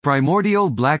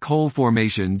Primordial black hole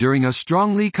formation during a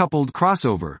strongly coupled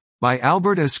crossover, by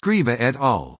Albert Escriva et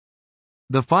al.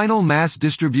 The final mass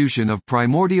distribution of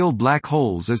primordial black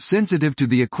holes is sensitive to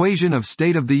the equation of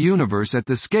state of the universe at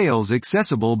the scales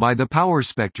accessible by the power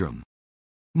spectrum.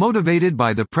 Motivated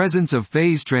by the presence of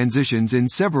phase transitions in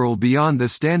several beyond the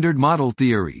standard model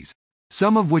theories,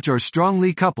 some of which are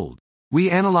strongly coupled, we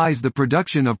analyze the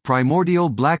production of primordial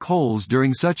black holes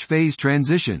during such phase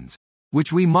transitions,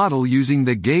 which we model using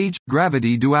the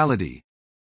gauge-gravity duality.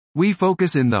 We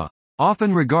focus in the,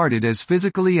 often regarded as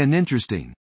physically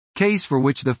uninteresting, case for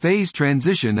which the phase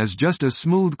transition is just a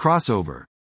smooth crossover.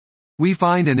 We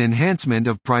find an enhancement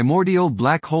of primordial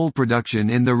black hole production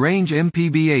in the range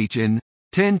mpbh in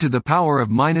 10 to the power of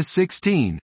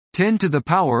 -16, 10 to the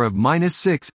power of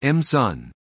 -6, m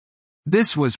Sun.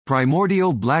 This was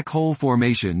primordial black hole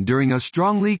formation during a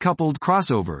strongly coupled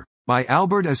crossover, by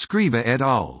Albert Escriva et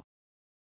al.